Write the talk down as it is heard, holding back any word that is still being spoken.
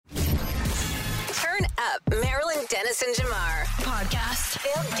up Marilyn Dennis and Jamar podcast.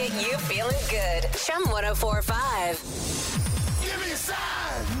 They'll get you feeling good. Chum 104.5. Give me a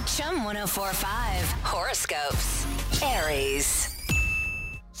sign. Chum 104.5 horoscopes. Aries.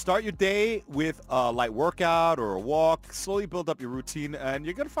 Start your day with a light workout or a walk. Slowly build up your routine, and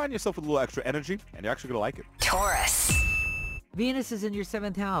you're going to find yourself with a little extra energy, and you're actually going to like it. Taurus. Venus is in your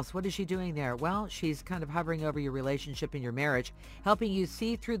 7th house. What is she doing there? Well, she's kind of hovering over your relationship and your marriage, helping you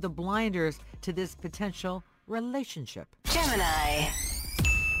see through the blinders to this potential relationship. Gemini.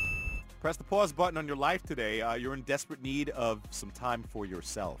 Press the pause button on your life today. You're in desperate need of some time for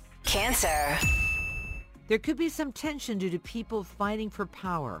yourself. Cancer. There could be some tension due to people fighting for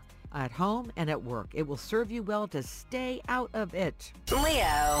power at home and at work. It will serve you well to stay out of it.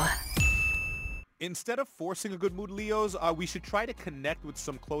 Leo. Instead of forcing a good mood, Leos, we should try to connect with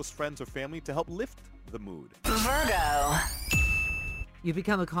some close friends or family to help lift the mood. Virgo. You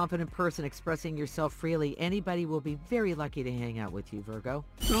become a confident person expressing yourself freely. Anybody will be very lucky to hang out with you, Virgo.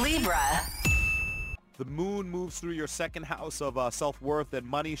 Libra. The moon moves through your 2nd house of self-worth and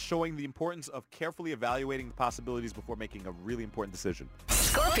money, showing the importance of carefully evaluating the possibilities before making a really important decision.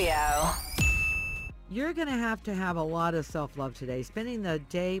 Scorpio. You're going to have a lot of self-love today. Spending the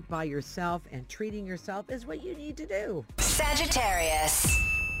day by yourself and treating yourself is what you need to do. Sagittarius.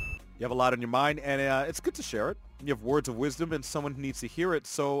 You have a lot on your mind, and it's good to share it. You have words of wisdom, and someone needs to hear it,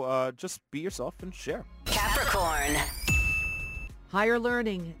 so just be yourself and share. Capricorn. Higher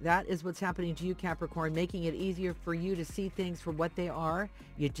learning, that is what's happening to you, Capricorn, making it easier for you to see things for what they are.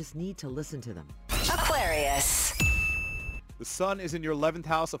 You just need to listen to them. Aquarius. The sun is in your 11th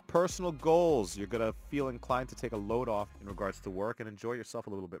house of personal goals. You're going to feel inclined to take a load off in regards to work and enjoy yourself a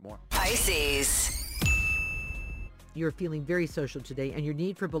little bit more. Pisces. You're feeling very social today, and your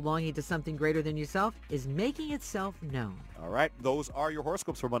need for belonging to something greater than yourself is making itself known. All right, those are your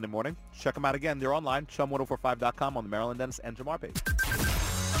horoscopes for Monday morning. Check them out again. They're online, chum1045.com on the Marilyn Dennis and Jamar page.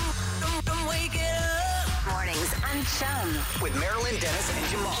 Mornings on Chum. With Marilyn Dennis and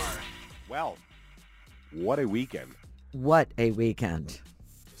Jamar. Well, what a weekend. What a weekend.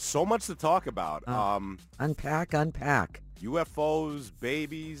 So much to talk about. Unpack. UFOs,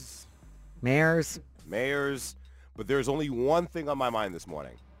 babies, Mayors. But there's only one thing on my mind this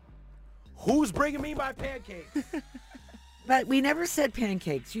morning. Who's bringing me my pancakes? But we never said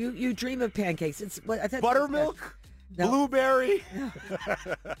pancakes. You dream of pancakes. It's what I thought. Buttermilk? No. Blueberry?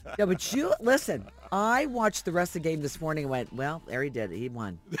 No, but you, listen, I watched the rest of the game this morning and went, well, there he did it. He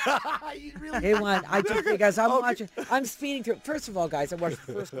won. You really? He won. I just, because I'm speeding through. First of all, guys, I watched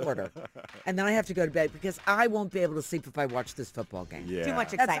the first quarter. And then I have to go to bed because I won't be able to sleep if I watch this football game. Yeah. Too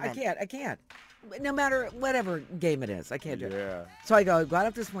much That's- excitement. I can't. No matter whatever game it is, I can't do it. Yeah. So I got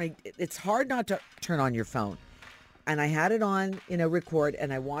up this morning. It's hard not to turn on your phone. And I had it on, record,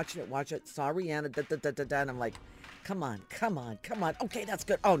 and I watched it, saw Rihanna, and I'm like, come on. Okay, that's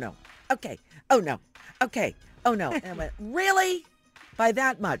good. Oh, no. Okay. Oh, no. Okay. Oh, no. And I went, really? By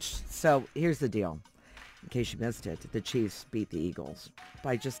that much? So here's the deal. In case you missed it, the Chiefs beat the Eagles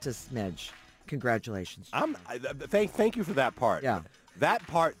by just a smidge. Congratulations. Thank you for that part. Yeah. That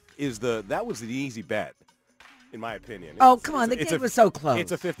part that was an easy bet, in my opinion. Oh, come on. The game was so close.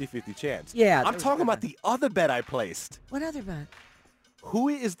 It's a 50-50 chance. Yeah, I'm there was talking no about way. the other bet I placed. What other bet? Who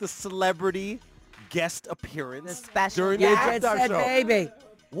is the celebrity guest appearance The special during guest. the It halftime said show? baby.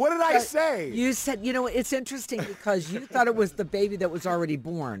 What did I say? You said, it's interesting because you thought it was the baby that was already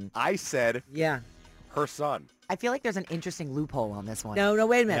born. I said Yeah. her son. I feel like there's an interesting loophole on this one. No,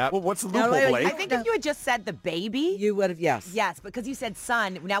 wait a minute. Well, what's the No, loophole, wait, Blake? I think if you had just said the baby, You would have, yes. yes, because you said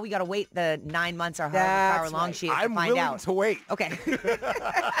son, now we got to wait the 9 months or however That's however long right. she is to I'm find willing out. to wait. Okay.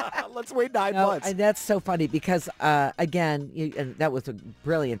 Let's wait 9 No, months. and that's so funny because, again, and that was a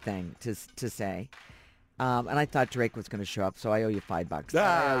brilliant thing to say. And I thought Drake was going to show up, so I owe you $5.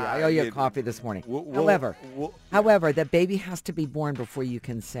 I owe you a coffee this morning. However, that baby has to be born before you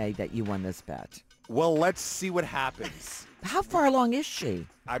can say that you won this bet. Well, let's see what happens. How far along is she?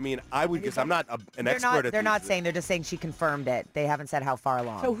 I mean, I would guess I'm not an They're expert at they're not these. saying, they're just saying she confirmed it. They haven't said how far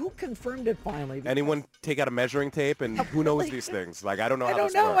along. So who confirmed it finally? Anyone take out a measuring tape and who knows these things? Like, I don't know how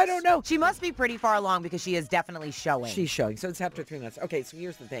this I works. don't know. She must be pretty far along because she is definitely showing. She's showing. So it's after 3 minutes. Okay, so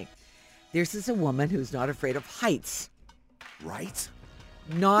here's the thing. This is a woman who's not afraid of heights. Right?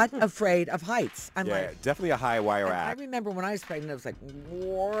 Not afraid of heights. I'm Yeah, like, definitely a high wire I act. remember when I was pregnant, I was like,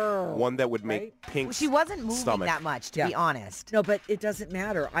 whoa. One that would make Right? pink Well, she wasn't moving stomach. that much, to Yeah. be honest. No, but it doesn't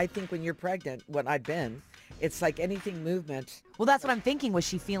matter. I think when you're pregnant, what I've been, it's like anything movement. Well, that's what I'm thinking. Was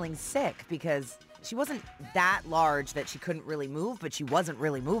she feeling sick? Because she wasn't that large that she couldn't really move, but she wasn't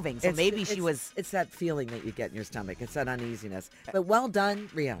really moving. So maybe she was. It's that feeling that you get in your stomach. It's that uneasiness. But well done,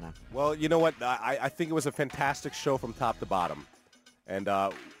 Rihanna. Well, you know what? I think it was a fantastic show from top to bottom. And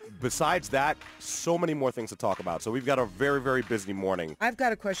besides that, so many more things to talk about. So we've got a very, very busy morning. I've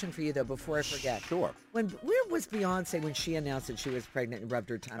got a question for you, though, before I forget. Sure. Where was Beyonce when she announced that she was pregnant and rubbed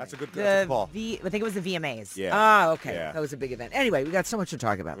her tummy? That's a good call. I think it was the VMAs. Yeah. Ah, okay. Yeah. That was a big event. Anyway, we got so much to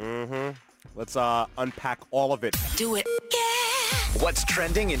talk about. Let's unpack all of it. Do it. Yeah. What's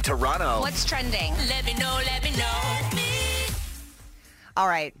trending in Toronto? What's trending? Let me know, let me know. All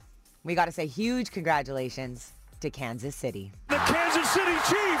right. We got to say huge congratulations to Kansas City. The Kansas City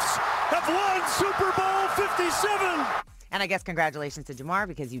Chiefs have won Super Bowl 57. And I guess congratulations to Jamar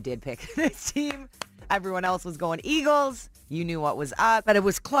because you did pick this team. Everyone else was going Eagles. You knew what was up. But it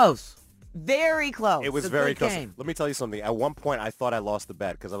was close. Very close. It was It's a very good close. game. Let me tell you something. At one point, I thought I lost the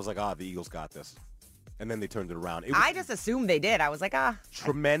bet because I was like, the Eagles got this. And then they turned it around. It was I just assumed they did. I was like,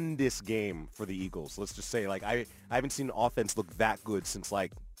 tremendous game for the Eagles. Let's just say, like, I haven't seen an offense look that good since,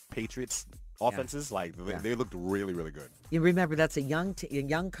 like, Patriots offenses. Like, they looked really, really good. You remember, that's a young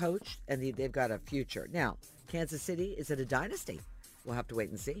coach, and they've got a future. Now, Kansas City, is it a dynasty? We'll have to wait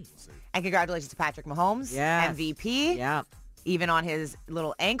and see. And congratulations to Patrick Mahomes, Yes. MVP. Yeah. Even on his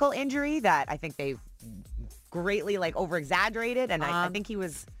little ankle injury that I think they greatly over-exaggerated. And I think he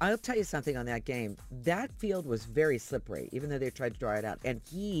was... I'll tell you something on that game. That field was very slippery, even though they tried to dry it out. And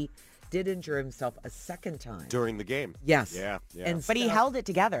he did injure himself a second time. During the game. Yes. Yeah. And But he so held it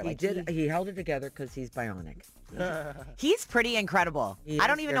together. He held it together because he's bionic. He's pretty incredible. He I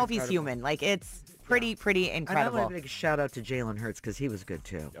don't is even very know if he's incredible. human. Like, it's pretty And I incredible. want to make a shout out to Jalen Hurts because he was good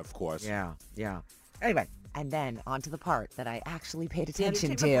too. Of course. Yeah. Anyway. And then on to the part that I actually paid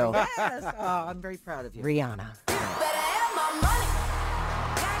attention Yes. to. Oh, I'm very proud of you. Rihanna.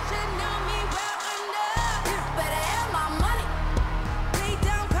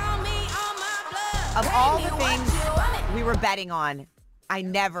 Of all the things we were betting on, I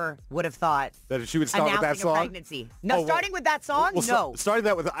never would have thought That she would start with announcing that song? a pregnancy. No, Oh, well- starting with that song? Well, no. starting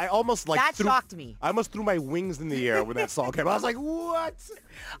that with, I almost like That shocked me. I almost threw my wings in the air when that song came. I was like, what?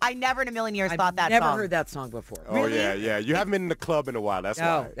 I never in a million years I've thought that never song. heard that song before. Oh, yeah. You haven't been in the club in a while. That's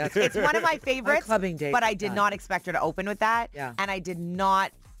No, why. that's It's one of my favorites, clubbing date but I was did done. not expect her to open with that. Yeah. And I did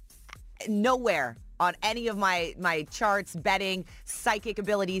not, nowhere on any of my charts, betting, psychic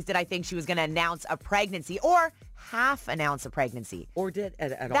abilities did I think she was going to announce a pregnancy or half announce a pregnancy. Or did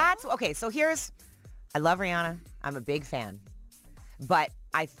at all. That's, okay, so I love Rihanna. I'm a big fan. But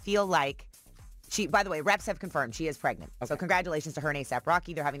I feel like by the way, reps have confirmed she is pregnant. So congratulations to her and A$AP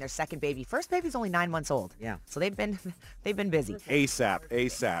Rocky. They're having their second baby. First baby's only 9 months old. Yeah. So they've been busy. ASAP.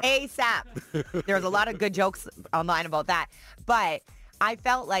 ASAP. There was a lot of good jokes online about that. But I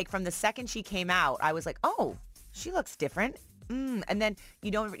felt like from the second she came out, I was like, oh, she looks different. And then you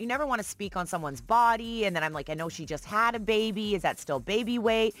never want to speak on someone's body. And then I'm like, I know she just had a baby. Is that still baby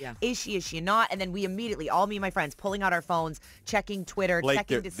weight? Yeah. Is she not? And then we immediately, all me and my friends, pulling out our phones, checking Twitter, Like,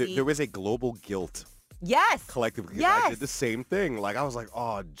 checking to see. there was a global guilt. Yes. Collective guilt. Yes. I did the same thing. Like, I was like,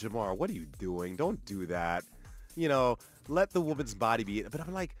 oh, Jamar, what are you doing? Don't do that. Let the woman's body be. But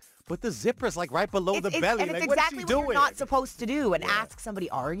I'm like, but the zipper's like right below the belly. And like, it's what is exactly she what doing? you're not supposed to do. And ask somebody,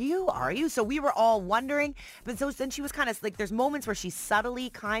 are you? So we were all wondering. But so then she was kind of like, there's moments where she subtly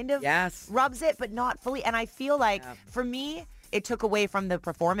kind of rubs it, but not fully. And I feel like for me, it took away from the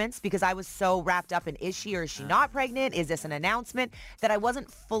performance because I was so wrapped up in is she or is she not pregnant? Is this an announcement? That I wasn't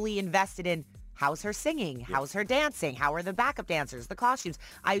fully invested in how's her singing? How's her dancing? How are the backup dancers? The costumes?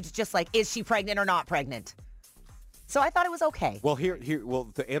 I was just like, is she pregnant or not pregnant? So I thought it was okay. Well, well,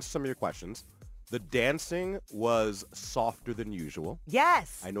 to answer some of your questions, the dancing was softer than usual.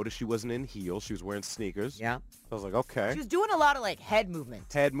 Yes. I noticed she wasn't in heels. She was wearing sneakers. Yeah. I was like, okay. She was doing a lot of head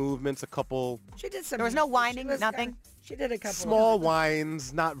movement. Head movements, a couple She did some. There was no whining, she was nothing? She did a couple. small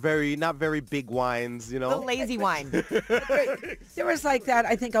whines, not very big whines, The lazy wine. There was like that.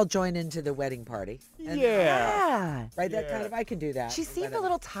 I think I'll join into the wedding party. And, Yeah. Right. That kind of. I can do that. She seemed a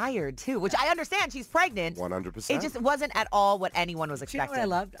little tired too, which I understand. She's pregnant. 100%. It just wasn't at all what anyone was Do you know what expecting.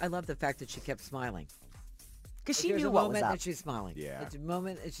 I loved? I loved the fact that she kept smiling. Because she There's knew a what was moment up. that she's smiling. Yeah. There's a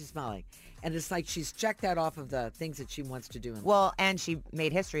moment that she's smiling, and it's like she's checked that off of the things that she wants to do. In Well, and she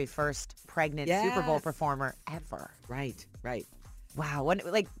made history, first pregnant Super Bowl Yes. performer ever. Right. Wow,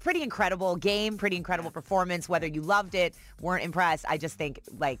 pretty incredible game, pretty incredible performance. Whether you loved it, weren't impressed, I just think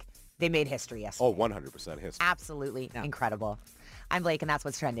they made history yesterday. Oh, 100% history. Absolutely incredible. I'm Blake, and that's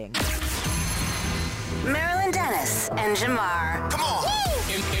what's trending. Marilyn Dennis and Jamar. Come on.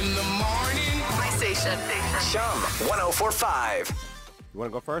 In the morning. My station. Chum 1045. You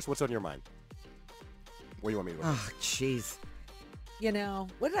want to go first? What's on your mind? What do you want me to go? Oh, jeez. You know,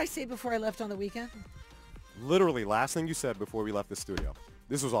 what did I say before I left on the weekend? Literally, last thing you said before we left the studio.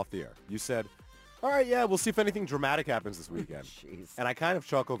 This was off the air. You said, all right, yeah, we'll see if anything dramatic happens this weekend. Jeez. And I kind of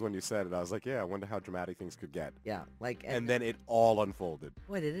chuckled when you said it. I was like, yeah, I wonder how dramatic things could get. Yeah, like... And then it all unfolded.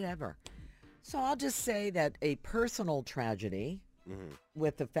 Boy, did it ever. So I'll just say that a personal tragedy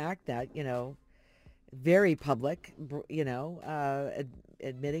with the fact that, you know, very public, you know,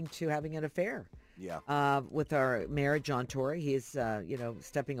 admitting to having an affair. Yeah. With our mayor, John Tory. He is, you know,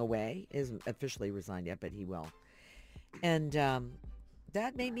 stepping away. He isn't officially resigned yet, but he will. And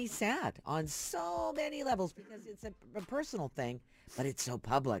that made me sad on so many levels because it's a personal thing, but it's so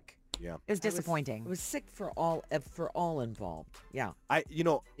public. Yeah. It was disappointing. It was sick for all involved. Yeah.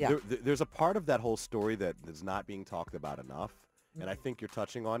 There's a part of that whole story that is not being talked about enough, and I think you're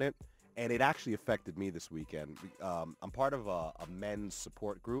touching on it. And it actually affected me this weekend. I'm part of a men's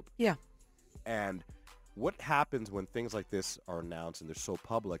support group. Yeah. And what happens when things like this are announced and they're so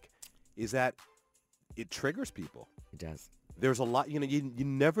public is that it triggers people. It does. There's a lot, you know, you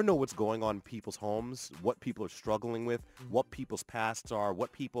never know what's going on in people's homes, what people are struggling with, what people's pasts are,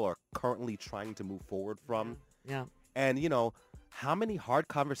 what people are currently trying to move forward from. Yeah. And, you know, how many hard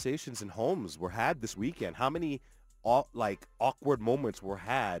conversations in homes were had this weekend? How many, awkward moments were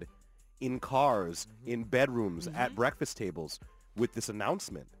had in cars, in bedrooms, at breakfast tables with this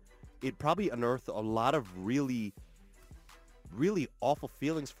announcement? It probably unearthed a lot of really, really awful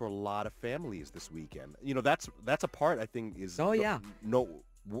feelings for a lot of families this weekend. You know, that's a part I think is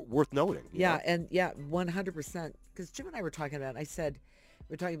worth noting. Yeah, and 100%. Because Jim and I were talking about,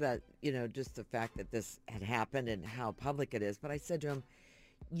 we're talking about, you know, just the fact that this had happened and how public it is. But I said to him,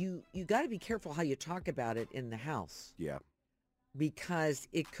 you got to be careful how you talk about it in the house. Yeah. Because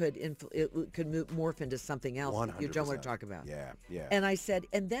it could morph into something else 100%. that you don't want to talk about. Yeah, yeah. And I said,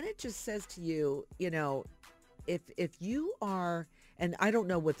 and then it just says to you, you know, if you are, and I don't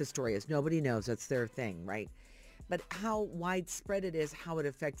know what the story is. Nobody knows. That's their thing, right? But how widespread it is, how it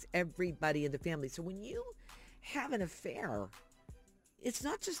affects everybody in the family. So when you have an affair, it's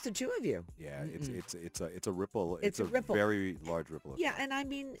not just the two of you. Yeah, it's a ripple. It's a ripple. Very large ripple. Yeah, and I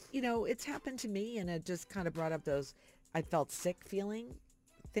mean, you know, it's happened to me, and it just kind of brought up those I felt sick feeling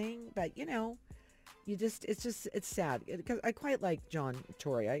thing. But you know, it's sad because I quite like John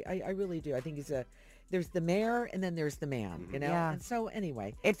Tory. I really do. I think there's the mayor and then there's the man. You know. Yeah. And so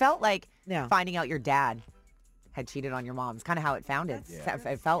anyway, it felt like Yeah. finding out your dad had cheated on your mom. It's kind of how it sounded.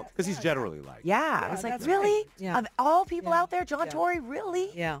 It felt. Because he's generally like. Yeah, I was like, that's really? right. Yeah. Of all people Yeah. out there, John Yeah. Tory, really?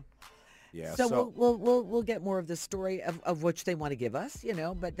 yeah. Yeah. So we'll get more of the story of which they want to give us, you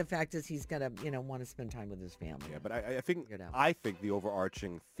know. But the fact is, he's gonna, you know, want to spend time with his family. Yeah, but I think Figure it out. I think the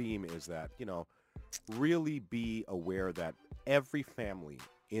overarching theme is that, you know, really be aware that every family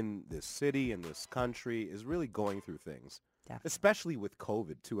in this city, in this country, is really going through things. Definitely. Especially with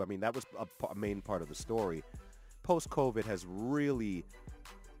COVID too. I mean, that was a main part of the story. Post-COVID has really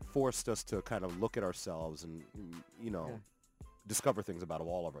forced us to kind of look at ourselves and, you know, discover things about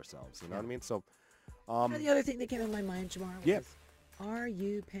all of ourselves. You know what I mean? So, You know, the other thing that came in my mind, Jamar, was, Yeah. are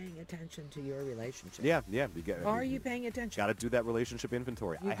you paying attention to your relationship? yeah. Are you paying attention? Got to do that relationship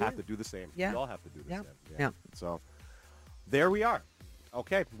inventory. You I have do. to do the same. Yeah. We all have to do the Yeah. same. Yeah. So, there we are.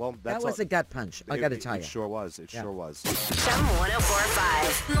 Okay. Well, that's That was all. a gut punch. I got to tell It you. sure was. It Yeah. sure was. Chum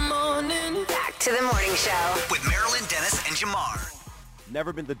 1045. In the morning. Back to the morning show. With Marilyn Dennis and Jamar.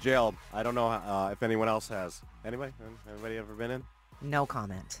 Never been to jail. I don't know if anyone else has. Anybody? Anybody ever been in? No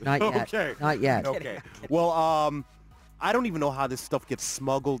comment. Not yet. Okay. Not yet. Okay. Well, I don't even know how this stuff gets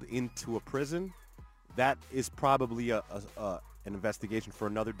smuggled into a prison. That is probably an investigation for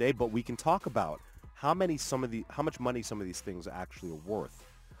another day. But we can talk about how much money some of these things actually are worth.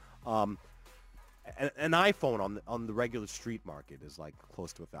 An iPhone on the regular street market is like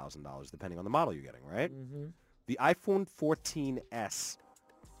close to $1,000, depending on the model you're getting, right? Mm-hmm. The iPhone 14s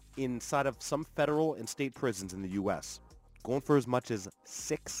inside of some federal and state prisons in the U.S. going for as much as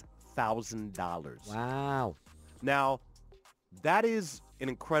 $6,000. Wow. Now, that is an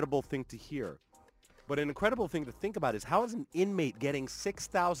incredible thing to hear. But an incredible thing to think about is how is an inmate getting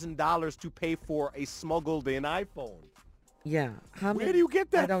 $6,000 to pay for a smuggled-in iPhone? Yeah. Where do you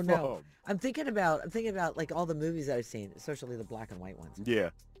get that I don't know. from? I'm thinking about like all the movies that I've seen, especially the black and white ones.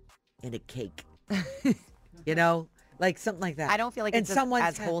 Yeah. In a cake. You know, like something like that. I don't feel like And it's as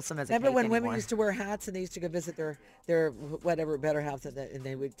someone's wholesome as a Remember cake when women anymore. used to wear hats and they used to go visit their whatever better house and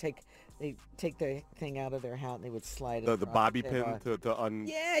they would take the thing out of their hat and they would slide it. The across bobby their, pin to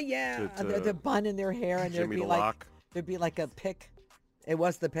Yeah. to the bun in their hair and Jimmy the there'd Lock. be like a pick. It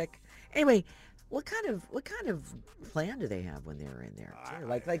was the pick. Anyway, What kind of plan do they have when they're in there? Too?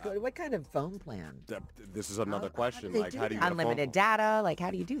 Like what kind of phone plan? This is another question. How do How do you get a Unlimited data? Like,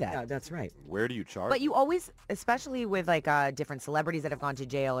 how do you do that? Yeah, that's right. Where do you charge? But you always, especially with like different celebrities that have gone to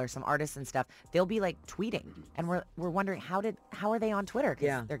jail or some artists and stuff, they'll be like tweeting, and we're wondering how are they on Twitter?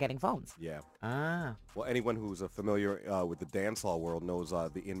 Because they're getting phones. Yeah. Ah. Well, anyone who's familiar with the dancehall world knows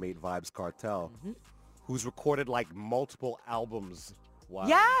the Inmate Vibes Cartel, who's recorded like multiple albums. While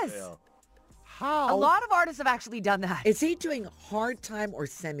in jail. How? A lot of artists have actually done that. Is he doing hard time or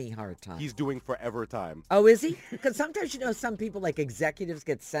semi-hard time? He's doing forever time. Oh, is he? Because sometimes, some people, like executives,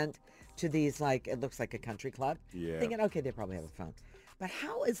 get sent to these, like, it looks like a country club. Yeah. Thinking, okay, they probably have a phone. But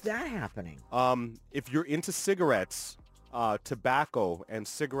how is that happening? If you're into cigarettes, tobacco and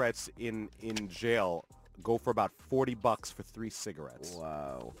cigarettes in jail go for about $40 for 3 cigarettes.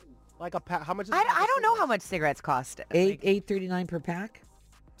 Wow. Like a pack. How much is I don't know how much cigarettes cost. $8.39 per pack?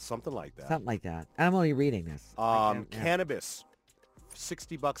 Something like that. Something like that. I'm only reading this. Cannabis,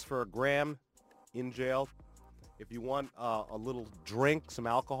 $60 for a gram in jail. If you want a little drink, some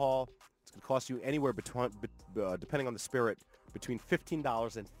alcohol, it's going to cost you anywhere between, depending on the spirit, between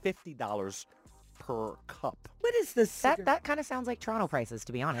 $15 and $50 per cup. What is this? That kind of sounds like Toronto prices,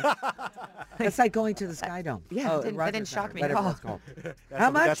 to be honest. It's like going to the Sky Dome. Yeah, that didn't shock me at all.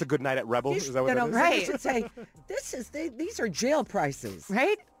 How much? That's a good night at Rebel. Is that what that is? Right. You should say, these are jail prices.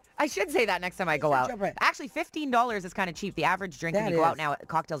 Right? I should say that next time I go out. Actually, $15 is kind of cheap. The average drink when you go out now,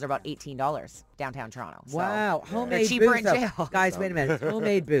 cocktails are about $18 downtown Toronto. So Wow. Homemade cheaper booze, in though. jail. Guys, wait a minute. It's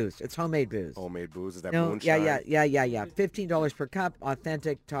homemade booze. It's homemade booze. Homemade booze? Is that No, moonshine? yeah. $15 per cup.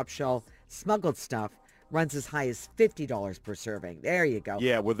 Authentic, top shelf, smuggled stuff runs as high as $50 per serving. There you go.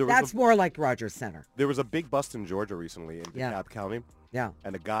 Yeah, well, that's more like Rogers Center. There was a big bust in Georgia recently in DeKalb County. Yeah.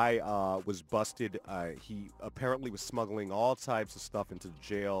 And a guy was busted. He apparently was smuggling all types of stuff into the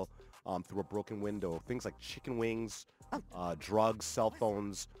jail through a broken window. Things like chicken wings, drugs, cell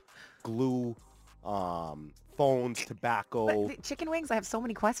phones, glue, phones, tobacco. But chicken wings, I have so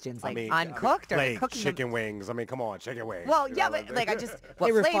many questions. Like, uncooked or like cooking chicken wings. I mean, come on, chicken wings. Well, yeah, but like what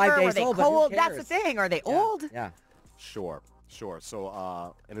They were 5 flavor? days Were they old, but who cold? That's the cares? thing. Are they old? Yeah. Sure.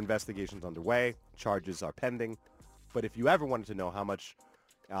 So an investigation's underway. Charges are pending. But if you ever wanted to know how much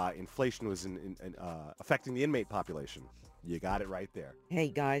inflation was affecting the inmate population, you got it right there. Hey,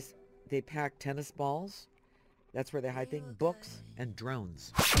 guys, they pack tennis balls. That's where they're hiding books and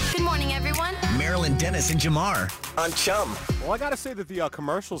drones. Good morning, everyone. Marilyn Dennis and Jamar on Chum. Well, I got to say that the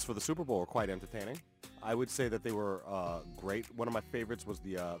commercials for the Super Bowl were quite entertaining. I would say that they were great. One of my favorites was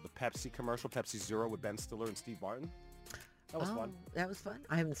the Pepsi commercial, Pepsi Zero with Ben Stiller and Steve Martin. That was fun. That was fun?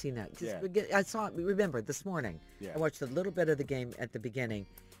 I haven't seen that. Yeah. I saw it, remember, this morning. Yeah. I watched a little bit of the game at the beginning.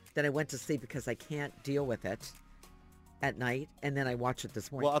 Then I went to sleep because I can't deal with it at night. And then I watched it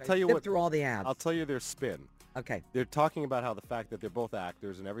this morning. Well, I'll tell you what. Through all the ads. I'll tell you their spin. Okay. They're talking about how the fact that they're both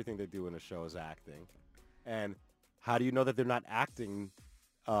actors and everything they do in a show is acting. And how do you know that they're not acting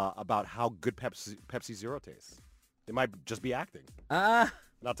about how good Pepsi Zero tastes? They might just be acting. And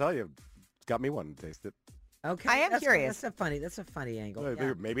I'll tell you, it's got me wanting to taste it. Okay. I am curious. That's a funny angle. Well,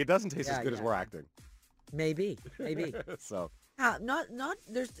 Yeah. Maybe it doesn't taste as good as we're acting. Maybe. So.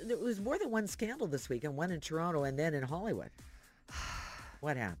 There was more than one scandal this week, and one in Toronto and then in Hollywood.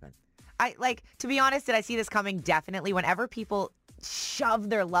 What happened? To be honest, did I see this coming? Definitely. Whenever people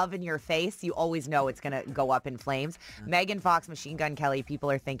shove their love in your face, you always know it's going to go up in flames. Megan Fox, Machine Gun Kelly, people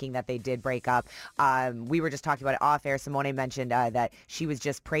are thinking that they did break up. We were just talking about it off air. Simone mentioned that she was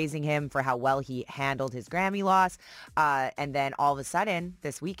just praising him for how well he handled his Grammy loss. And then all of a sudden,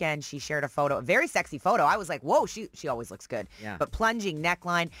 this weekend, she shared a photo, a very sexy photo. I was like, whoa, she always looks good. Yeah. But plunging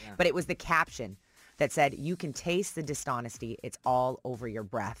neckline. Yeah. But it was the caption that said, "You can taste the dishonesty. It's all over your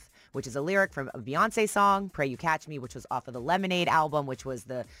breath," which is a lyric from a Beyonce song, Pray You Catch Me, which was off of the Lemonade album, which was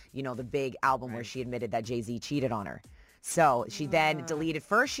the big album where she admitted that Jay-Z cheated on her. So she then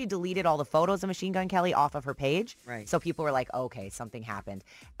deleted all the photos of Machine Gun Kelly off of her page. Right. So people were like, okay, something happened.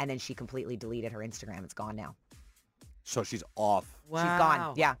 And then she completely deleted her Instagram. It's gone now. So she's off. Wow. She's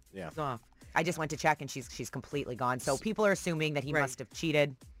gone. Yeah. She's off. I just went to check and she's completely gone. So people are assuming that he must have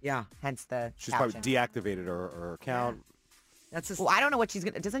cheated. Yeah. Hence the She's caption. probably deactivated her account. Well, I don't know what she's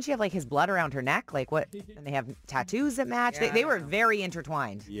going to... Doesn't she have, his blood around her neck? What? And they have tattoos that match? Yeah, they were very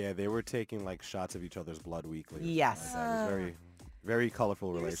intertwined. Yeah, they were taking, shots of each other's blood weekly. Yes. It was very, very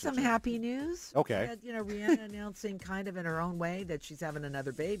colorful Here's relationship. some happy news. Okay. We had, Rihanna announcing kind of in her own way that she's having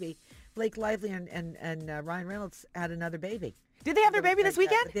another baby. Blake Lively and Ryan Reynolds had another baby. Did they have their baby this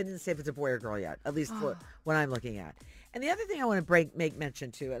weekend? They didn't say if it's a boy or girl yet, at least what I'm looking at. And the other thing I want to make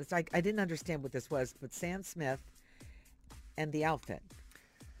mention to, it's I didn't understand what this was, but Sam Smith and the outfit.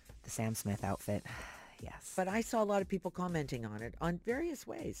 The Sam Smith outfit. Yes. But I saw a lot of people commenting on it on various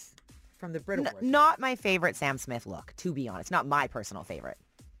ways from the Brit Awards. Not my favorite Sam Smith look, to be honest. Not my personal favorite.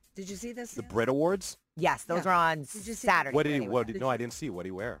 Did you see this? The Brit Awards? Yes, those were on Saturday. What did he? No, I didn't see. What did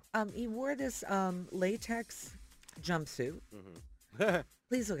he wear? He wore this latex jumpsuit.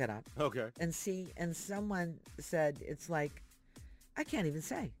 Please look it up. Okay. And see. And someone said it's like, I can't even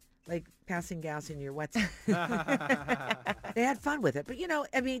say, like passing gas in your wetsuit. They had fun with it, but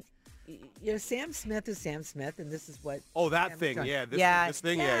I mean. Sam Smith is Sam Smith, and this is what. Oh, that thing, yeah. This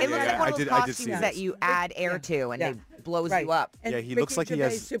thing, yeah. It looks like one of those I did see costumes that you add air to, and it blows you up. And he looks like he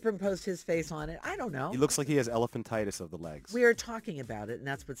has superimposed his face on it. I don't know. He looks like he has elephantitis of the legs. We are talking about it, and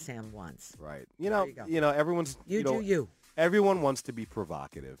that's what Sam wants. Right. Everyone's. You. Everyone wants to be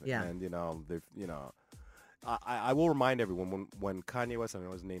provocative. Yeah. And I will remind everyone when Kanye West, I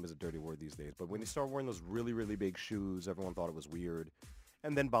know his name is a dirty word these days, but when he started wearing those really, really big shoes, everyone thought it was weird.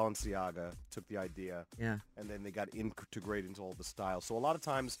 And then Balenciaga took the idea, and then they got integrated into all the style. So a lot of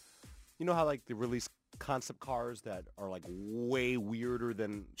times, you know how like they release concept cars that are like way weirder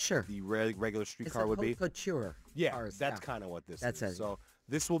than the regular street car would be? Couture. Yeah, cars. that's kind of what this is. It. So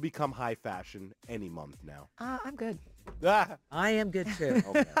this will become high fashion any month now. I'm good. I am good too.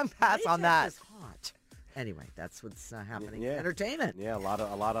 Okay. I'm pass on that. Is hot. Anyway, that's what's happening. Yeah. Entertainment. Yeah, a lot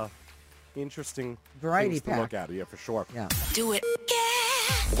of interesting variety things to look at. Yeah, for sure. Yeah. Do it. Yeah.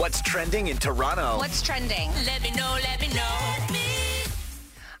 What's trending in Toronto? What's trending? Let me know.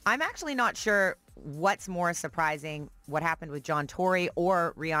 I'm actually not sure what's more surprising, what happened with John Tory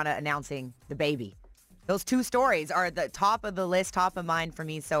or Rihanna announcing the baby. Those two stories are the top of the list, top of mind for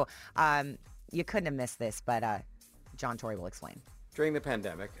me. So you couldn't have missed this, but John Tory will explain. During the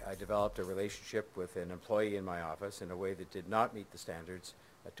pandemic, I developed a relationship with an employee in my office in a way that did not meet the standards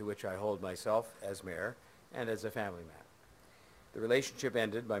to which I hold myself as mayor and as a family man. The relationship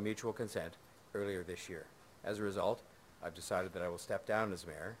ended by mutual consent earlier this year. As a result, I've decided that I will step down as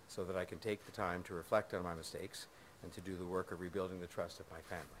mayor so that I can take the time to reflect on my mistakes and to do the work of rebuilding the trust of my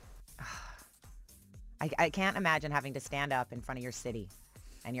family. I can't imagine having to stand up in front of your city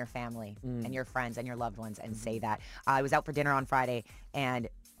and your family and your friends and your loved ones and say that. I was out for dinner on Friday, and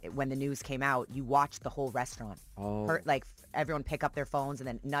when the news came out, you watched the whole restaurant. Everyone pick up their phones and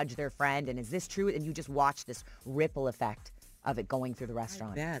then nudge their friend, and is this true? And you just watch this ripple effect of it going through the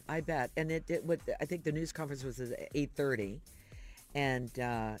restaurant. I bet. And I think the news conference was at 8:30. And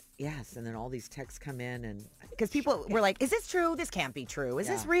yes, and then all these texts come in, and because people were like, "Is this true? This can't be true. Is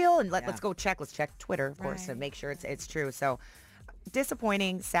this real?" And let's go check. Let's check Twitter, of course, to make sure it's true. So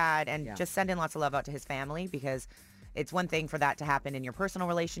disappointing, sad, and just sending lots of love out to his family, because it's one thing for that to happen in your personal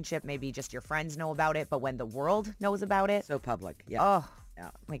relationship. Maybe just your friends know about it, but when the world knows about it, so public. Yeah. Oh. Oh,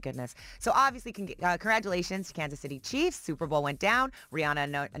 my goodness. So obviously, congratulations to Kansas City Chiefs. Super Bowl went down.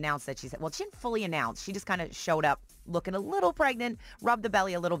 Rihanna announced that she didn't fully announce. She just kind of showed up looking a little pregnant, rubbed the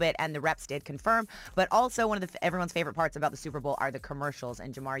belly a little bit, and the reps did confirm. But also one of everyone's favorite parts about the Super Bowl are the commercials.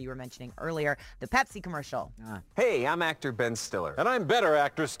 And Jamar, you were mentioning earlier the Pepsi commercial. Hey, I'm actor Ben Stiller. And I'm better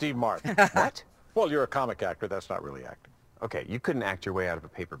actor Steve Martin. What? Well, you're a comic actor. That's not really acting. Okay, you couldn't act your way out of a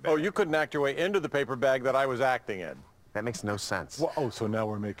paper bag. Oh, you couldn't act your way into the paper bag that I was acting in. That makes no sense. Well, so now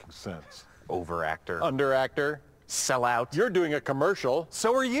we're making sense. Over-actor. Under-actor. Sell out. You're doing a commercial.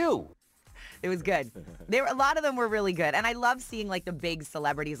 So are you. It was good. A lot of them were really good. And I love seeing like the big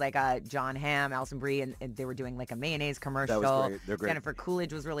celebrities like John Hamm, Alison Brie, and they were doing like a mayonnaise commercial. That was great. They're great. Jennifer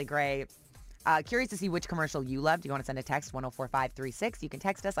Coolidge was really great. Curious to see which commercial you loved. You want to send a text, 104536. You can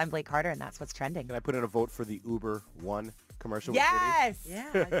text us. I'm Blake Carter, and that's what's trending. Can I put in a vote for the Uber One commercial? Yes! Yeah.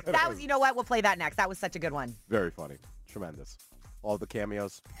 That was, you know what? We'll play that next. That was such a good one. Very funny. Tremendous. All the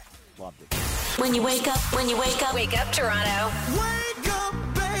cameos. Loved it. When you wake up, wake up Toronto. Wake up,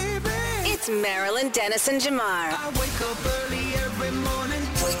 baby. It's Marilyn Dennis and Jamar. I wake up early every morning.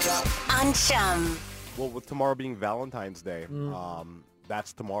 Wake up. On Chum. Well, with tomorrow being Valentine's Day,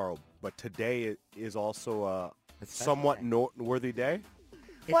 that's tomorrow. But today is also a somewhat noteworthy day.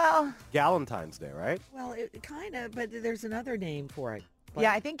 Well, Galentine's Day, right? Well, it kind of, but there's another name for it. But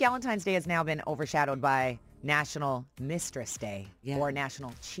yeah, I think Galentine's Day has now been overshadowed by National Mistress Day or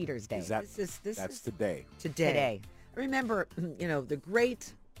National Cheaters Day. That's today. Today. I remember, the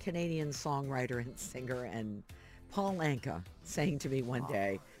great Canadian songwriter and singer and Paul Anka saying to me one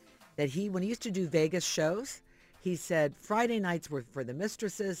day that when he used to do Vegas shows, he said Friday nights were for the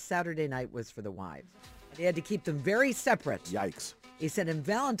mistresses, Saturday night was for the wives. And he had to keep them very separate. Yikes. He said, and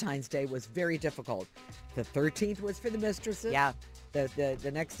Valentine's Day was very difficult. The 13th was for the mistresses. Yeah.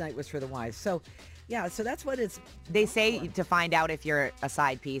 The next night was for the wives. So, Yeah, so that's what it's... They say to find out if you're a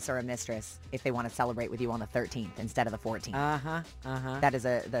side piece or a mistress, if they want to celebrate with you on the 13th instead of the 14th. That is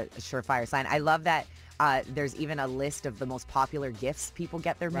the surefire sign. I love that there's even a list of the most popular gifts people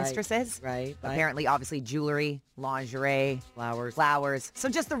get their mistresses. Right. Apparently, obviously, jewelry, lingerie, flowers. So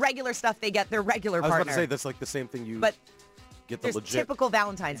just the regular stuff they get their regular partner. I was about to say, that's like the same thing you get the there's legit. typical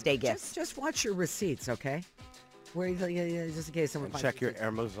Valentine's Day gifts. Just watch your receipts, okay? Where just in case someone And check your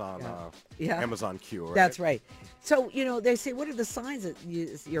Amazon Amazon queue, right? That's right. So, they say, what are the signs that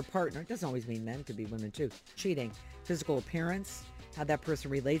your partner, it doesn't always mean men, could be women too, cheating, physical appearance, how that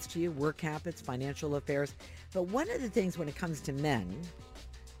person relates to you, work habits, financial affairs. But one of the things when it comes to men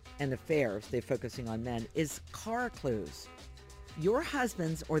and affairs, they're focusing on men, is car clues. Your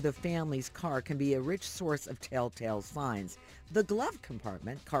husband's or the family's car can be a rich source of telltale signs. The glove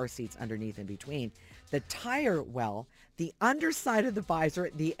compartment, car seats underneath and between, the tire well, the underside of the visor,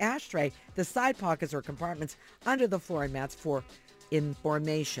 the ashtray, the side pockets or compartments under the floor and mats for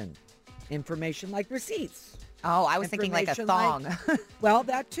information. Information like receipts. Oh, I was thinking like a thong. Well,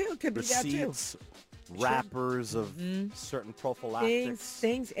 that too. Could be that too. Receipts, wrappers of certain prophylactics.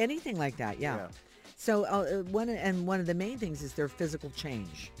 Things, anything like that, yeah. So one of the main things is their physical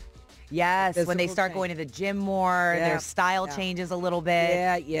change. Yes, when they start going to the gym more, their style changes a little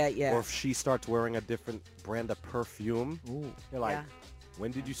bit. Yeah. Or if she starts wearing a different brand of perfume, you're like,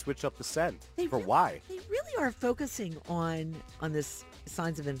 when did you switch up the scent? Why? They really are focusing on this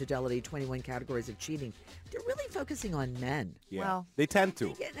signs of infidelity, 21 categories of cheating. They're really focusing on men. Yeah, well, they tend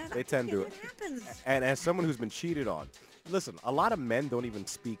to. They tend to. It happens. And as someone who's been cheated on, listen, a lot of men don't even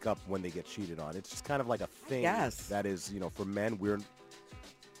speak up when they get cheated on. It's just kind of like a thing that is, for men,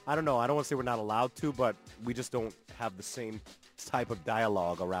 I don't know. I don't want to say we're not allowed to, but we just don't have the same type of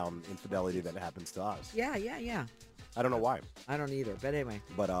dialogue around infidelity that happens to us. Yeah. I don't know why. I don't either. But anyway.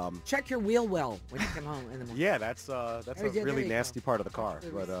 But check your wheel well when you come home in the morning. Yeah, that's a really nasty part of the car.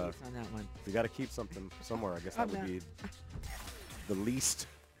 But on that one. If you got to keep something somewhere, I guess that would be the least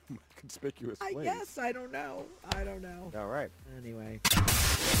conspicuous place. I guess. I don't know. All right. Anyway.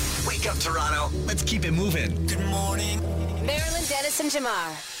 Wake up, Toronto. Let's keep it moving. Good morning. Marilyn Dennis and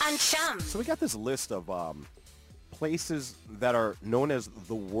Jamar on Chum. So we got this list of places that are known as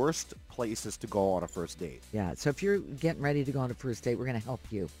the worst places to go on a first date. Yeah, so if you're getting ready to go on a first date, we're going to help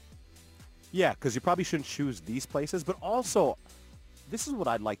you. Yeah, because you probably shouldn't choose these places, but also, this is what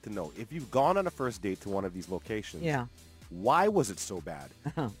I'd like to know. If you've gone on a first date to one of these locations, why was it so bad?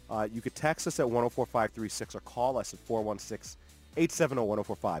 You could text us at 104536 or call us at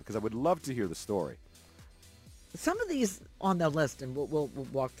 416-870-1045, because I would love to hear the story. Some of these on the list, and we'll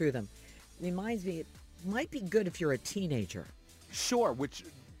walk through them, reminds me, it might be good if you're a teenager. Sure, which,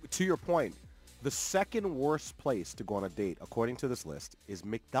 to your point, the second worst place to go on a date, according to this list, is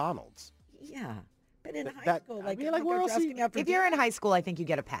McDonald's. Yeah, but in high school, where else if you're in high school, I think you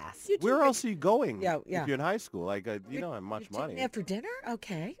get a pass. Where else are you going? Yeah. If you're in high school, you don't have much money. After dinner?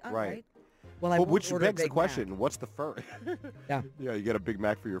 Okay, all right. Well, which begs the question, what's the first? Yeah, you get a Big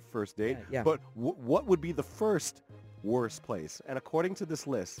Mac for your first date. Yeah. But what would be the first worst place? And according to this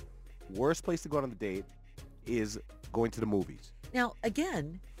list, worst place to go on a date is going to the movies. Now,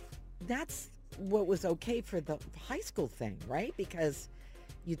 again, that's what was okay for the high school thing, right? Because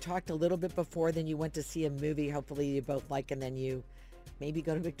you talked a little bit before, then you went to see a movie, hopefully you both like, and then you maybe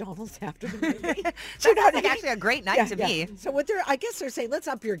go to McDonald's after the movie. That sounds like actually a great night to me. So I guess they're saying, let's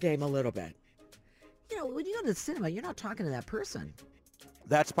up your game a little bit. When you go to the cinema, you're not talking to that person.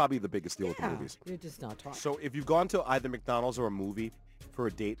 That's probably the biggest deal with the movies. You're just not talking. So if you've gone to either McDonald's or a movie for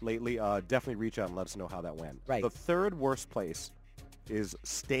a date lately, definitely reach out and let us know how that went. Right. The third worst place is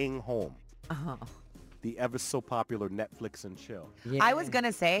staying home. The ever so popular Netflix and chill. Yeah. I was going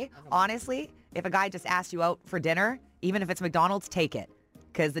to say, honestly, if a guy just asked you out for dinner, even if it's McDonald's, take it.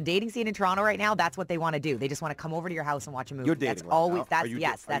 Because the dating scene in Toronto right now, that's what they want to do. They just want to come over to your house and watch a movie. You're dating that's right always, now?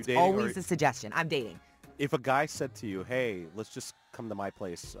 That's always the suggestion. I'm dating. If a guy said to you, hey, let's just come to my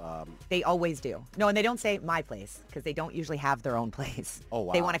place. They always do. No, and they don't say my place because they don't usually have their own place. Oh,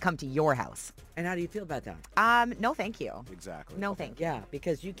 wow. They want to come to your house. And how do you feel about that? No, thank you. Exactly. No, thank you. Yeah,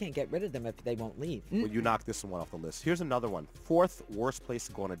 because you can't get rid of them if they won't leave. Well, you knocked this one off the list. Here's another one. Fourth worst place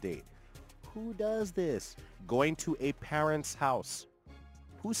to go on a date. Who does this? Going to a parent's house.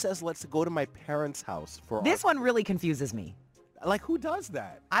 Who says let's go to my parents' house for This one really confuses me. Like, who does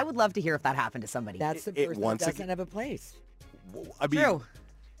that? I would love to hear if that happened to somebody. That's the person that doesn't have a place. I mean, True.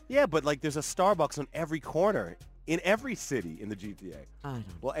 Yeah, but like there's a Starbucks on every corner in every city in the GTA. I don't know.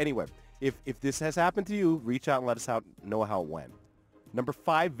 Well, anyway, if this has happened to you, reach out and let us know how it went. Number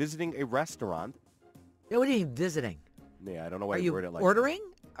 5, visiting a restaurant. What are you visiting? Yeah, I don't know why Are you you word it like ordering?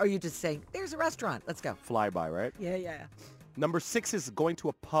 Or are you just saying, there's a restaurant, let's go? Flyby, right? Yeah. Number 6 is going to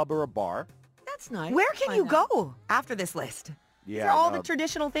a pub or a bar. That's nice. Where can you go after this list? Yeah, These are all the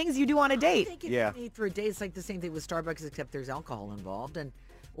traditional things you do on a date. I think if you need for a date, it's like the same thing with Starbucks, except there's alcohol involved. And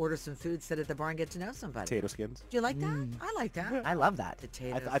order some food, sit at the bar, and get to know somebody. Potato skins. Do you like that? I like that. I love that.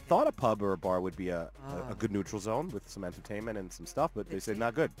 I thought a pub or a bar would be a good neutral zone with some entertainment and some stuff, but they said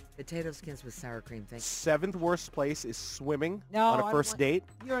not good. Potato skins with sour cream, thank you. 7th worst place is swimming No, on a first date.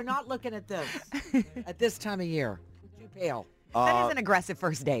 You're not looking at this at this time of year. Too pale. That is an aggressive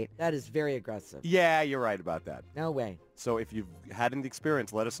first date. That is very aggressive. Yeah, you're right about that. No way. So if you've had an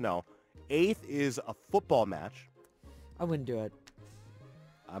experience, let us know. 8th is a football match. I wouldn't do it.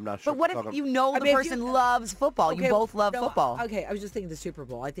 I'm not sure. But what if you know the person loves football? Okay, you both love no, football. Okay, I was just thinking the Super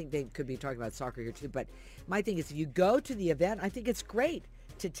Bowl. I think they could be talking about soccer here too. But my thing is, if you go to the event, I think it's great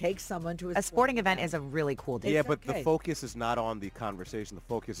to take someone to a sporting event is a really cool date. Yeah, but the focus is not on the conversation. The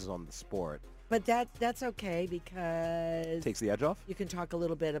focus is on the sport. But that's okay because Takes the edge off? You can talk a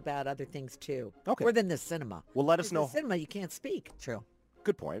little bit about other things too. Okay. More than the cinema. Well, let us Because know. The cinema, you can't speak. True.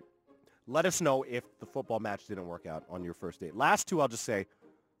 Good point. Let us know if the football match didn't work out on your first date. Last two, I'll just say,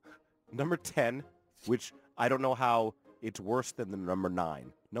 number 10, which I don't know how it's worse than the number 9.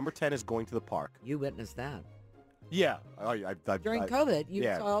 Number 10 is going to the park. You witnessed that. Yeah. During COVID, you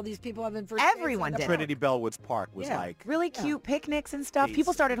saw all these people having first Everyone did. Trinity Bellwoods Park was like... Really cute picnics and stuff. Dates.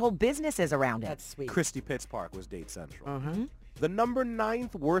 People started whole businesses around it. That's sweet. Christie Pitts Park was date central. Uh-huh. The number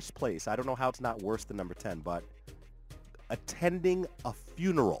 9th worst place, I don't know how it's not worse than number 10, but attending a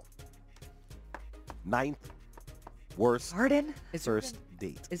funeral. 9th worst Pardon? first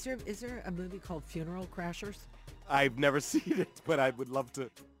date. Is there a movie called Funeral Crashers? I've never seen it, but I would love to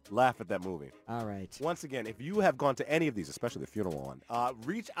laugh at that movie. All right. Once again, if you have gone to any of these, especially the funeral one,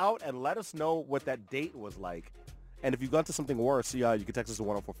 reach out and let us know what that date was like. And if you've gone to something worse, you can text us to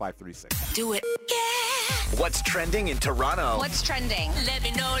 104536. Do it. Yeah. What's trending in Toronto? What's trending? Let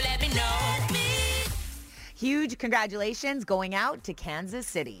me know, let me know. Huge congratulations going out to Kansas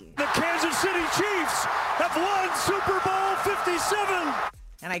City. The Kansas City Chiefs have won Super Bowl 57.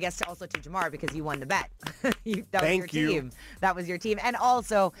 And I guess also to Jamar because you won the bet. That was Thank your you. team. That was your team. And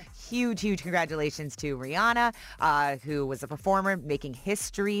also huge congratulations to Rihanna, who was a performer making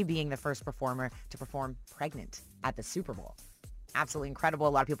history, being the first performer to perform pregnant at the Super Bowl. Absolutely incredible. A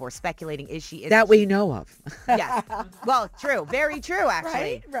lot of people were speculating, is she? That we know of. Yes. Well, true. Very true,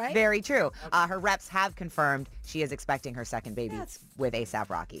 actually. Right. Very true. Her reps have confirmed she is expecting her second baby with A$AP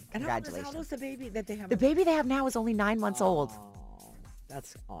Rocky. Congratulations. How old is the baby that they have? The baby they have now is only 9 months old.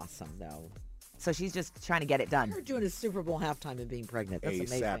 That's awesome, though. So she's just trying to get it done. Her doing a Super Bowl halftime and being pregnant. That's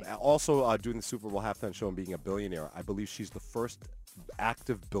amazing. A$AP. Also doing the Super Bowl halftime show and being a billionaire. I believe she's the first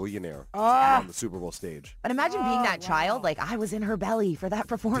active billionaire on the Super Bowl stage. But imagine being that child. Like, I was in her belly for that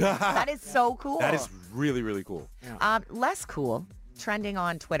performance. That is so cool. That is really, really cool. Less cool. Trending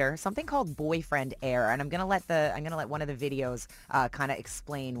on Twitter, something called boyfriend air, and I'm gonna let one of the videos kind of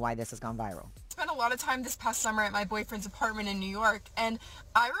explain why this has gone viral. Spent a lot of time this past summer at my boyfriend's apartment in New York, and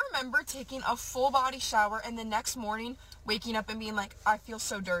I remember taking a full body shower and the next morning waking up and being like, I feel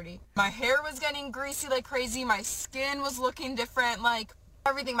so dirty. My hair was getting greasy like crazy, my skin was looking different, like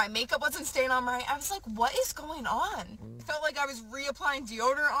everything, my makeup wasn't staying on right. I was like, what is going on? I felt like I was reapplying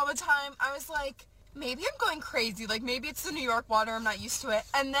deodorant all the time. I was like, maybe I'm going crazy, like maybe it's the New York water, I'm not used to it.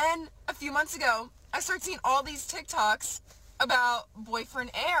 And then a few months ago, I started seeing all these TikToks about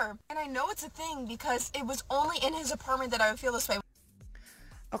boyfriend air. And I know it's a thing because it was only in his apartment that I would feel this way.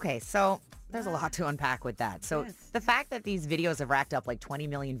 Okay, so there's a lot to unpack with that. So the fact that these videos have racked up like 20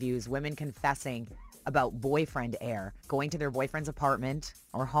 million views, women confessing about boyfriend air, going to their boyfriend's apartment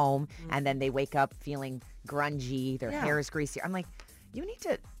or home, and then they wake up feeling grungy, their hair is greasy. I'm like, you need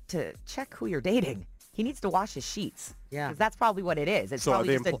to check who you're dating. He needs to wash his sheets. Yeah. Because that's probably what it is. It's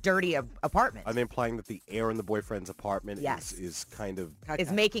probably just a dirty apartment. Are they implying that the air in the boyfriend's apartment is kind of...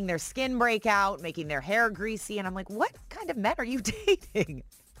 Is making their skin break out, making their hair greasy. And I'm like, what kind of men are you dating?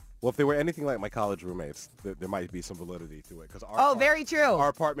 Well, if they were anything like my college roommates, there might be some validity to it. Very true. Our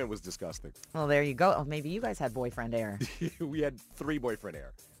apartment was disgusting. Well, there you go. Oh, maybe you guys had boyfriend air. We had 3 boyfriend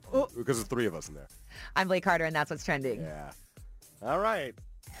air. Because there's 3 of us in there. I'm Blake Carter, and that's what's trending. Yeah. All right.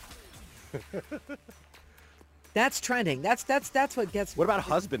 That's trending. That's what gets. What about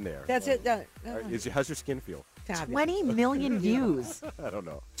husband there? That's it. How's your skin feel? Fabulous. 20 million views. I don't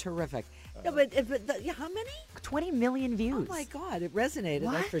know. Terrific. No, but how many? 20 million views. Oh my God, it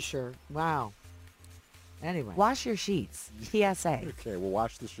resonated. That's for sure. Wow. Anyway, wash your sheets. PSA. Okay, we'll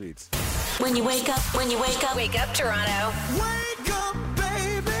wash the sheets. When you wake up, wake up, Toronto. Wake up,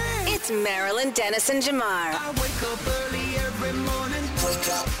 baby. It's Marilyn Dennis and Jamar. I wake up early every morning. Wake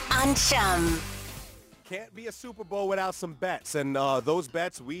On Chum. Can't be a Super Bowl without some bets, and those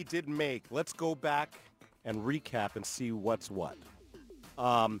bets we did make. Let's go back and recap and see what's what.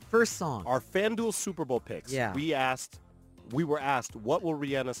 First song. Our FanDuel Super Bowl picks. Yeah. We were asked, what will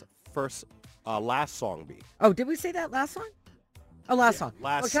Rihanna's last song be? Oh, did we say that last song? Oh, last song.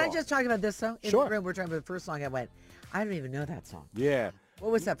 Last well, can song. I just talk about this, though? Sure. In the room, we're talking about the first song I went, I don't even know that song. Yeah.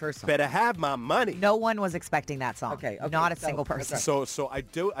 What was that first song? Better have my money. No one was expecting that song. Okay, Not a so- single person. So I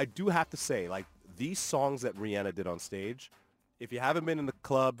do have to say, like, these songs that Rihanna did on stage, if you haven't been in the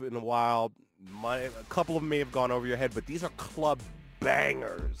club in a while, a couple of them may have gone over your head, but these are club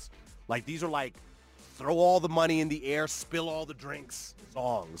bangers. Like, these are like throw all the money in the air, spill all the drinks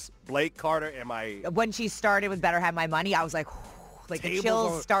songs. Blake Carter, When she started with Better Have My Money, I was like, the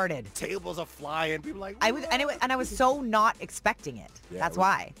chills started. Tables are flying. People are like, I was so not expecting it. Yeah, That's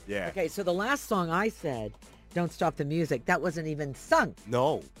why. Yeah. Okay, so the last song I said, Don't Stop the Music, that wasn't even sung.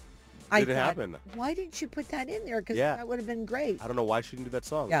 No. I Didn't thought, happen. Why didn't you put that in there? Because Yeah. that would have been great. I don't know why she didn't do that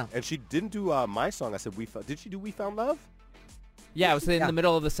song. Yeah. And she didn't do my song. I said, did she do We Found Love? Yeah, it was in the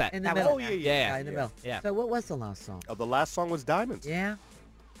middle of the set. In the Oh, middle. yeah. In the middle. Yeah. So what was the last song? The last song was Diamonds. Yeah.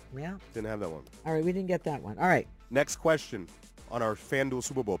 Yeah. Didn't have that one. All right, we didn't get that one. All right. Next question on our FanDuel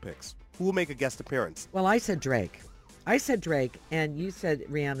Super Bowl picks. Who will make a guest appearance? Well, I said Drake. And you said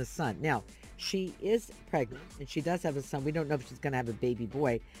Rihanna's son. Now, she is pregnant, and she does have a son. We don't know if she's going to have a baby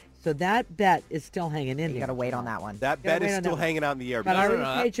boy. So that bet is still hanging in there. You got to wait on that one. That bet is still hanging out in the air. But I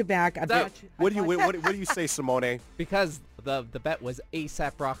already paid you back. What do you say, Simone? Because the bet was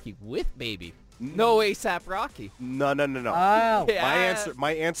ASAP Rocky with baby. No ASAP Rocky. No. Oh. Yeah.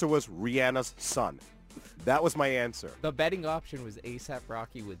 My answer was Rihanna's son. That was my answer. The betting option was ASAP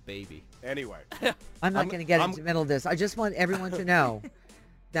Rocky with baby. Anyway. I'm not going to get into the middle of this. I just want everyone to know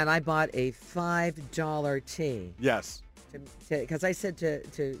that I bought a $5 tee. Yes. Because I said to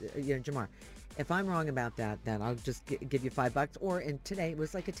Jamar, if I'm wrong about that, then I'll just give you $5. And today it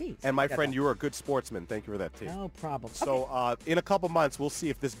was like a tee. And my friend, you were a good sportsman. Thank you for that tee. No problem. So in a couple months, we'll see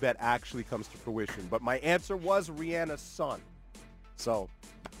if this bet actually comes to fruition. But my answer was Rihanna's son. So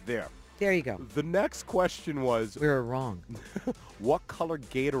there. There you go. The next question was... We were wrong. What color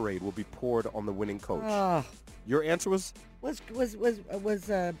Gatorade will be poured on the winning coach? Oh. Your answer was? Was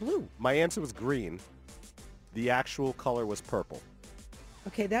blue. My answer was green. The actual color was purple.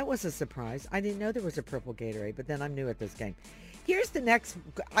 Okay, that was a surprise. I didn't know there was a purple Gatorade, but then I'm new at this game. Here's the next.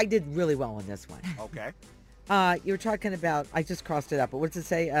 I did really well on this one. Okay. You were talking about, I just crossed it up, but what does it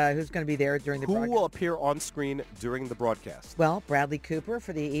say? Who's going to be there during the Who broadcast? will appear on screen during the broadcast? Well, Bradley Cooper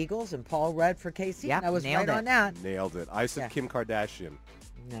for the Eagles and Paul Rudd for KC. Yep, I was nailed right it. on that. Nailed it. I said Yeah. Kim Kardashian.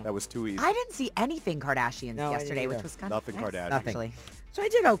 No. That was too easy. I didn't see anything Kardashians No, I didn't yesterday, which either. was kind Nothing of nice, Kardashian. Nothing. actually. So I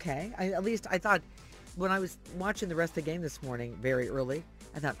did okay. At least I thought when I was watching the rest of the game this morning very early,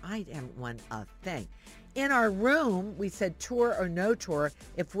 I thought I haven't won a thing. In our room, we said tour or no tour.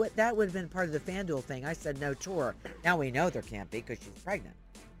 If that would have been part of the FanDuel thing, I said no tour. Now we know there can't be because she's pregnant.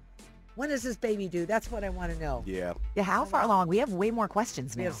 When does this baby due? That's what I want to know. Yeah. Yeah, how far along? We have way more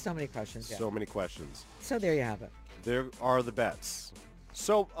questions We now. have so many questions. Yeah. So many questions. So there you have it. There are the bets.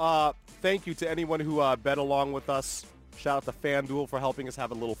 So thank you to anyone who bet along with us. Shout out to FanDuel for helping us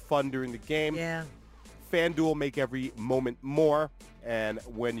have a little fun during the game. Yeah. FanDuel, make every moment more. And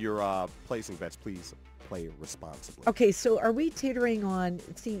when you're placing bets, please play responsibly. Okay, so are we teetering on,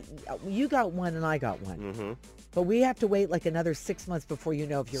 see, you got one and I got one. Mm-hmm. But we have to wait like another 6 months before you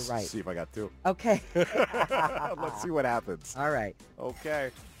know if you're right. See if I got two. Okay. Let's see what happens. All right.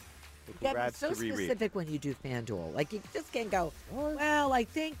 Okay. You gotta be Congrats so to Riri. specific when you do FanDuel. Like, you just can't go, well, I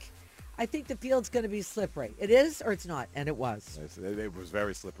think the field's going to be slippery. It is or it's not? And it was. It was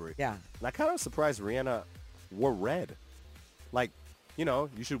very slippery. Yeah. And I kind of surprised Rihanna wore red. Like, you know,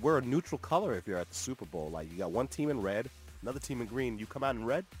 you should wear a neutral color if you're at the Super Bowl. Like, you got one team in red, another team in green. You come out in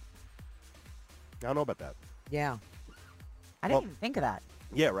red? I don't know about that. Yeah. I didn't even think of that.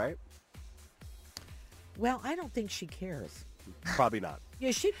 Yeah, right? Well, I don't think she cares. Probably not.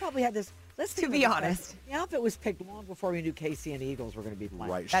 Yeah, she probably had this. Let's To think be about honest. this. The outfit was picked long before we knew Casey and the Eagles were going to be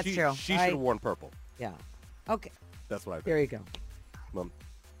playing. Right. That's true. She should Right. have worn purple. Yeah. Okay. That's what I think. There you go. Well,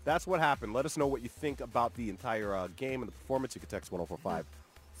 that's what happened. Let us know what you think about the entire game and the performance. You can text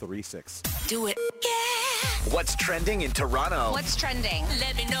 1045-36. Do it. What's trending in Toronto? What's trending?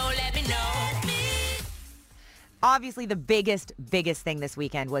 Let me know, let me know. Obviously, the biggest thing this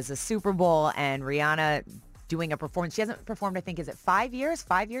weekend was the Super Bowl and Rihanna doing a performance. She hasn't performed, I think, is it 5 years?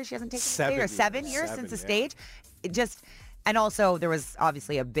 5 years she hasn't taken the stage? Or 7 years since the stage? It just, and also there was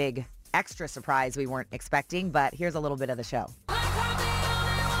obviously a big extra surprise we weren't expecting, but here's a little bit of the show.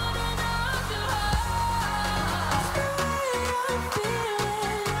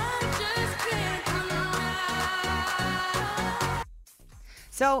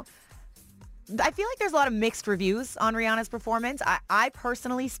 So I feel like there's a lot of mixed reviews on Rihanna's performance. I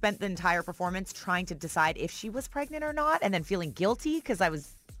personally spent the entire performance trying to decide if she was pregnant or not, and then feeling guilty because I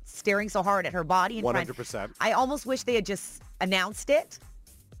was staring so hard at her body. And 100%. I almost wish they had just announced it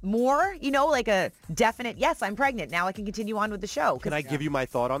more, like a definite, yes, I'm pregnant. Now I can continue on with the show. Can I give you my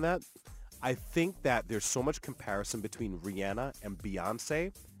thought on that? I think that there's so much comparison between Rihanna and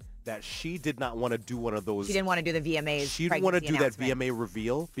Beyonce that she did not want to do one of those. She didn't want to do the VMAs. She didn't want to do that VMA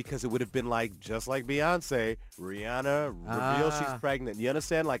reveal because it would have been like, just like Beyonce, Rihanna reveals she's pregnant. You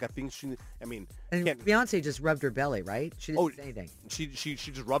understand? Like, I think and Beyonce just rubbed her belly, right? She didn't say anything. She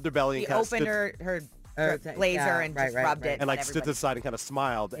just rubbed her belly. She and opened her blazer and just rubbed it. And like stood to the side and kind of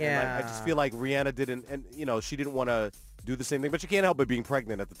smiled. Yeah. And like, I just feel like Rihanna didn't, and she didn't want to do the same thing, but she can't help but being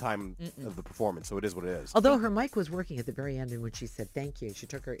pregnant at the time of the performance, so it is what it is. Although her mic was working at the very end, and when she said thank you, she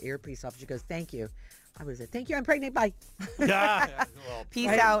took her earpiece off. She goes, thank you. I would have said, thank you, I'm pregnant, bye.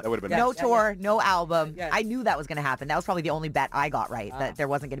 Peace out. That would have been no tour, no album. I knew that was going to happen. That was probably the only bet I got right, that there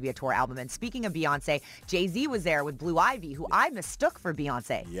wasn't going to be a tour album. And speaking of Beyonce, Jay-Z was there with Blue Ivy, who I mistook for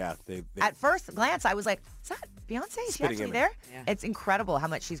Beyonce. Yeah. At first glance, I was like, is that Beyonce? Is she actually there? Yeah. It's incredible how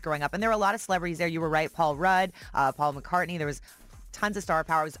much she's growing up. And there were a lot of celebrities there. You were right. Paul Rudd, Paul McCartney. There was tons of star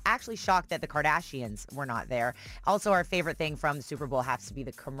power. I was actually shocked that the Kardashians were not there. Also, our favorite thing from the Super Bowl has to be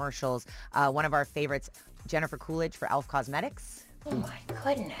the commercials. One of our favorites, Jennifer Coolidge for e.l.f. Cosmetics. Oh my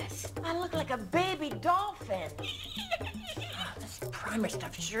goodness. I look like a baby dolphin. This primer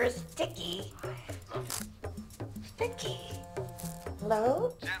stuff sure is sticky. Sticky.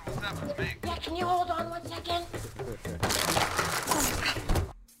 Hello? Jen, what's up? It's me. Yeah, can you hold on 1 second?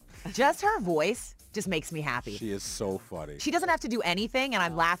 Just her voice just makes me happy. She is so funny. She doesn't have to do anything, and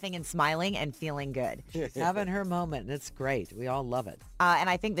I'm laughing and smiling and feeling good. She's having her moment, and it's great. We all love it. And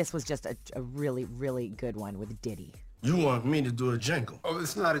I think this was just a really, really good one with Diddy. You want me to do a jingle? Oh,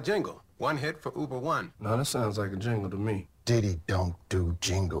 it's not a jingle. One hit for Uber One. No, that sounds like a jingle to me. Diddy don't do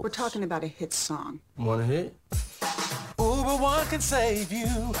jingles. We're talking about a hit song. Want a hit? Uber One can save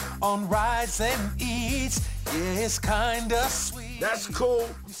you on rides and eats. Yeah, it's kinda sweet. That's cool.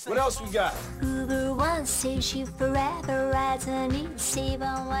 What else we got? Uber One saves you forever, rides and eats, save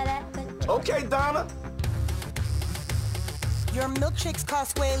on whatever. Okay, Donna. Your milkshakes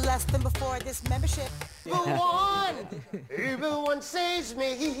cost way less than before this membership. Uber One! Uber One saves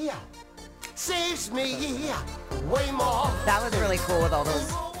me way more. That was really cool with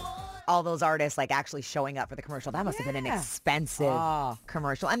all those artists like actually showing up for the commercial. That must have been an expensive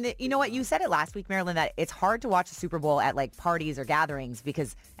commercial. And you know what? You said it last week, Marilyn, that it's hard to watch the Super Bowl at like parties or gatherings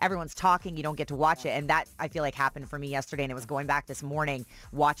because everyone's talking. You don't get to watch it. And that I feel like happened for me yesterday. And it was going back this morning,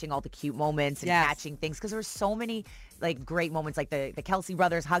 watching all the cute moments and catching things because there were so many like great moments, like the Kelsey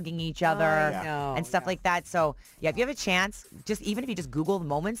brothers hugging each other and stuff like that. So yeah, if you have a chance, just even if you just Google the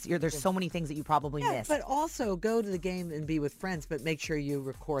moments, there's so many things that you probably missed. But also go to the game and be with friends, but make sure you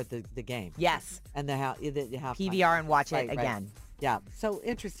record the game. Yes. And the PVR and watch it again. Yeah. So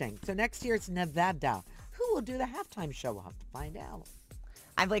interesting. So next year it's Nevada. Who will do the halftime show? We'll have to find out.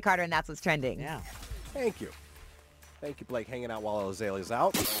 I'm Blake Carter, and that's what's trending. Yeah. Thank you. Thank you, Blake, hanging out while Azalea's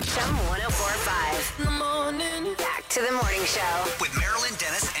out. Chum 104.5. In the morning. Back to the morning show. With Marilyn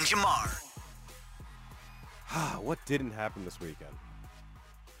Dennis and Jamar. What didn't happen this weekend?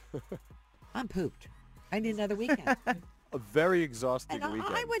 I'm pooped. I need another weekend. A very exhausting and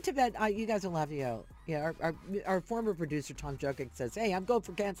weekend. I went to bed. You guys will laugh. Our former producer, Tom Jokic, says, hey, I'm going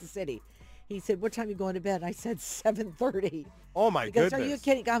for Kansas City. He said, what time are you going to bed? I said 7:30. Oh, my goodness. Are you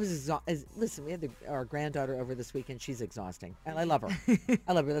kidding? I was exhausted. Listen, we had our granddaughter over this weekend. She's exhausting. And I love her.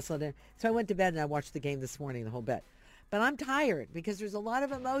 I love her. Let's let her. So I went to bed and I watched the game this morning, the whole bit. But I'm tired because there's a lot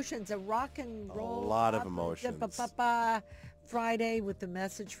of emotions, a rock and roll. A lot of emotions. Friday with the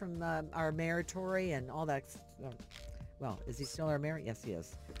message from our mayor, Tory, and all that. Well, is he still our mayor? Yes, he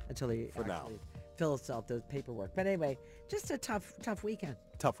is. Until he fills out the paperwork. But anyway, just a tough weekend.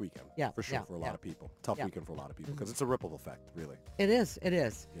 Tough weekend. Yeah. For sure, for a lot of people. Tough weekend for a lot of people because it's a ripple effect, really. It is.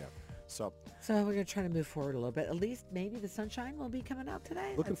 Yeah. So we're going to try to move forward a little bit. At least maybe the sunshine will be coming out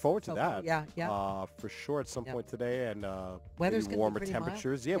today. Looking forward to that. Yeah. For sure at some point today. And weather's warmer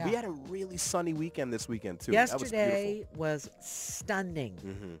temperatures. Mild. Yeah, we had a really sunny weekend this weekend, too. Yesterday was stunning.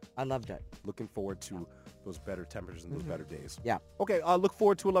 Mm-hmm. I loved it. Looking forward to those better temperatures and those better days. Yeah. Okay, look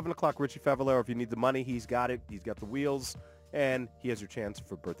forward to 11 o'clock. Richie Favalero, if you need the money, he's got it. He's got the wheels. And he has your chance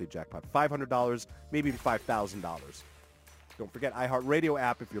for birthday jackpot. $500, maybe even $5,000. Don't forget iHeartRadio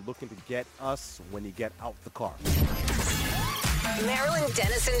app if you're looking to get us when you get out the car. Marilyn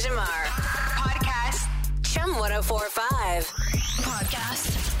Dennis and Jamar. Podcast. Chum 104.5.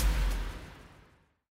 Podcast.